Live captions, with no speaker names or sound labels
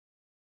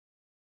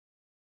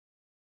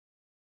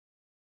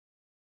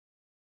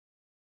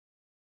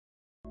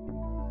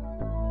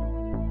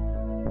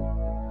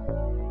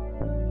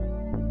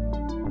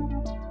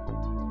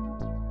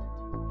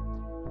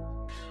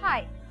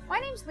Hi, my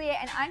name's Leah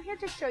and I'm here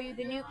to show you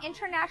the new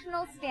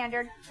international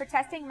standard for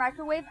testing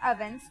microwave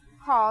ovens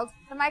called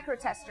the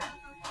microtester.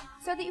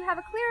 So that you have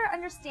a clearer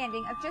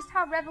understanding of just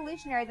how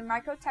revolutionary the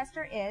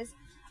microtester is,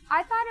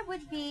 I thought it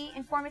would be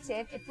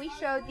informative if we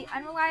showed the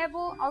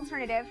unreliable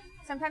alternative,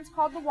 sometimes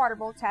called the water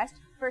bowl test,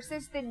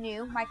 versus the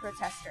new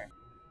microtester.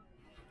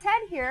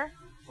 Ted here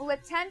will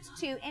attempt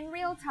to, in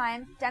real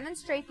time,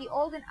 demonstrate the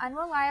old and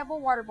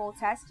unreliable water bowl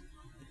test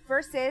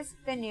versus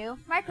the new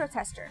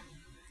microtester.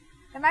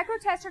 The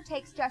microtester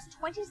takes just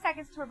 20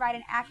 seconds to provide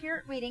an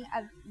accurate reading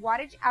of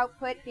wattage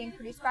output being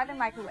produced by the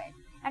microwave.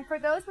 And for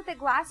those with a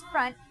glass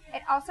front,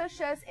 it also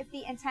shows if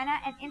the antenna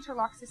and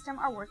interlock system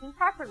are working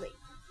properly.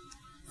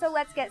 So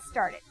let's get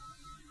started.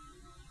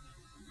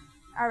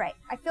 Alright,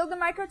 I filled the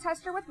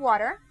microtester with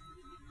water.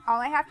 All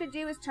I have to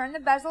do is turn the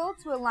bezel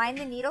to align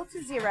the needle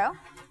to 0.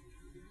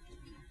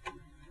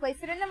 Place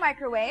it in the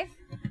microwave.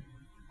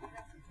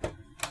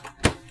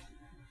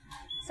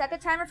 Set the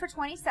timer for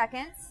 20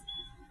 seconds.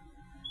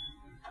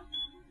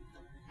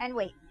 And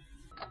wait.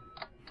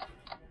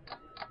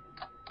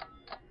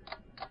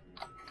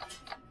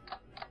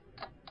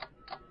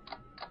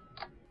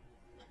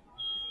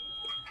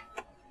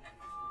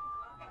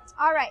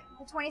 Alright,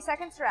 the 20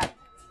 seconds are up.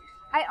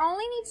 I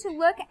only need to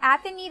look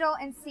at the needle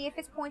and see if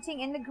it's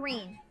pointing in the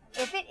green.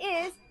 If it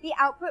is, the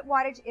output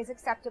wattage is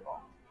acceptable.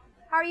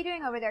 How are you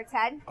doing over there,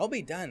 Ted? I'll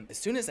be done as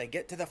soon as I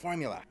get to the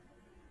formula.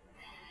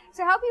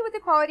 To help you with the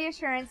quality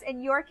assurance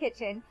in your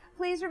kitchen,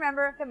 please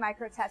remember the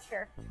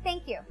microtester.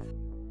 Thank you.